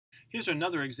Here's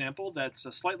another example that's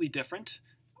slightly different,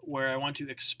 where I want to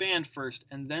expand first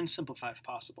and then simplify if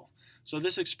possible. So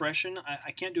this expression,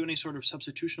 I can't do any sort of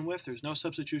substitution with. There's no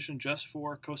substitution just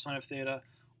for cosine of theta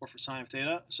or for sine of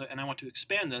theta. And I want to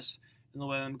expand this. And the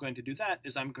way I'm going to do that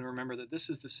is I'm going to remember that this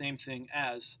is the same thing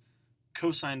as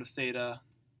cosine of theta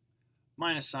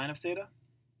minus sine of theta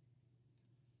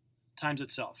times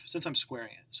itself, since I'm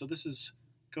squaring it. So this is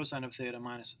cosine of theta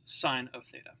minus sine of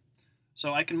theta.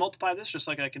 So I can multiply this just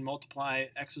like I can multiply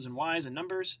x's and y's and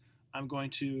numbers. I'm going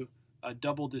to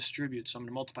double distribute. So I'm going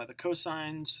to multiply the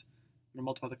cosines. I'm going to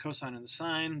multiply the cosine and the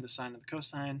sine and the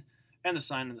cosine, and the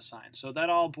sine and the sine. So that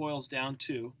all boils down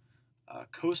to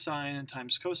cosine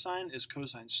times cosine is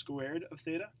cosine squared of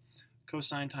theta.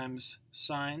 Cosine times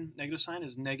sine, negative sine,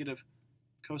 is negative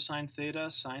cosine theta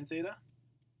sine theta.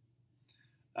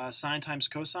 Sine times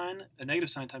cosine, a negative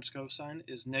sine times cosine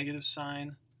is negative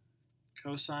sine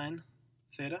cosine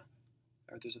theta.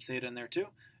 Or there's a theta in there too.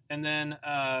 And then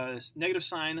negative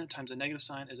sine times a negative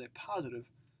sine is a positive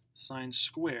sine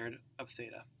squared of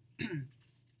theta. All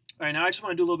right, now I just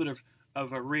want to do a little bit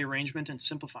of a rearrangement and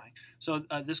simplifying. So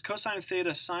this cosine of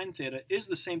theta sine theta is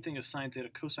the same thing as sine theta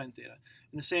cosine theta.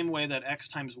 In the same way that x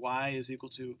times y is equal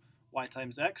to y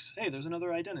times x, hey, there's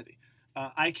another identity.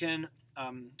 I can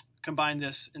combine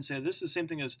this and say this is the same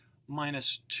thing as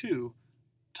minus 2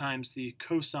 times the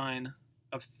cosine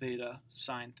of theta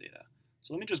sine theta.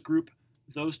 So let me just group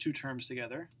those two terms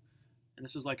together. And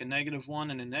this is like a negative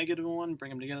 1 and a negative 1. Bring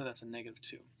them together, that's a negative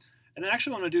 2. And then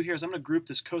actually what I'm going to do here is I'm going to group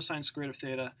this cosine squared of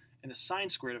theta and the sine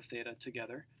squared of theta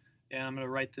together. And I'm going to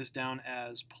write this down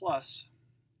as plus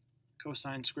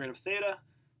cosine squared of theta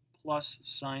plus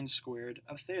sine squared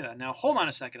of theta. Now hold on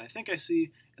a second. I think I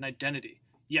see an identity.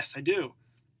 Yes, I do.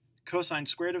 Cosine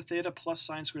squared of theta plus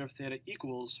sine squared of theta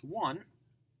equals 1.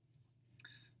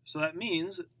 So that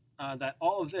means that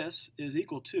all of this is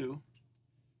equal to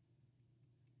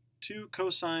 2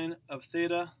 cosine of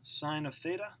theta sine of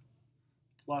theta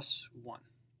plus 1.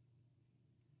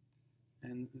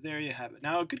 And there you have it.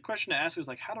 Now a good question to ask is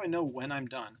like, how do I know when I'm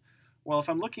done? Well, if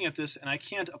I'm looking at this and I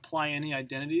can't apply any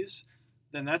identities,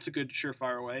 then that's a good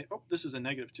surefire way. Oh, this is a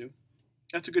negative 2.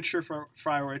 That's a good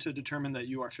surefire way to determine that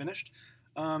you are finished.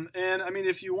 And I mean,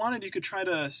 if you wanted, you could try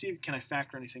to see, can I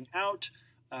factor anything out?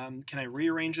 Can I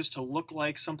rearrange this to look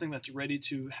like something that's ready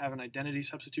to have an identity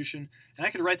substitution? And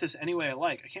I could write this any way I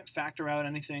like. I can't factor out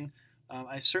anything.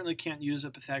 I certainly can't use a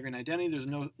Pythagorean identity. There's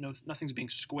nothing's being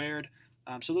squared.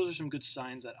 So those are some good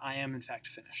signs that I am in fact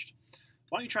finished.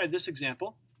 Why don't you try this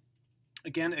example?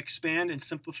 Again, expand and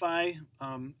simplify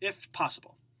if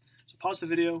possible. So pause the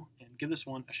video and give this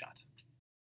one a shot.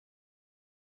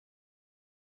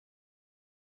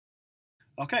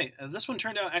 Okay, this one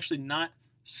turned out actually not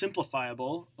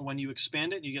simplifiable. When you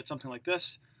expand it, you get something like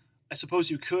this. I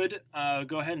suppose you could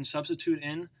go ahead and substitute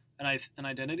in an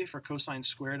identity for cosine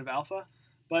squared of alpha,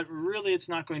 but really it's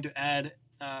not going to add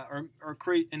or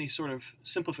create any sort of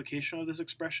simplification of this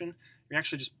expression. You're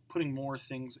actually just putting more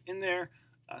things in there.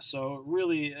 So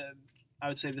really, I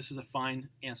would say this is a fine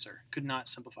answer. Could not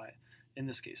simplify it. In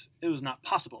this case, it was not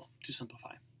possible to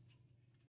simplify.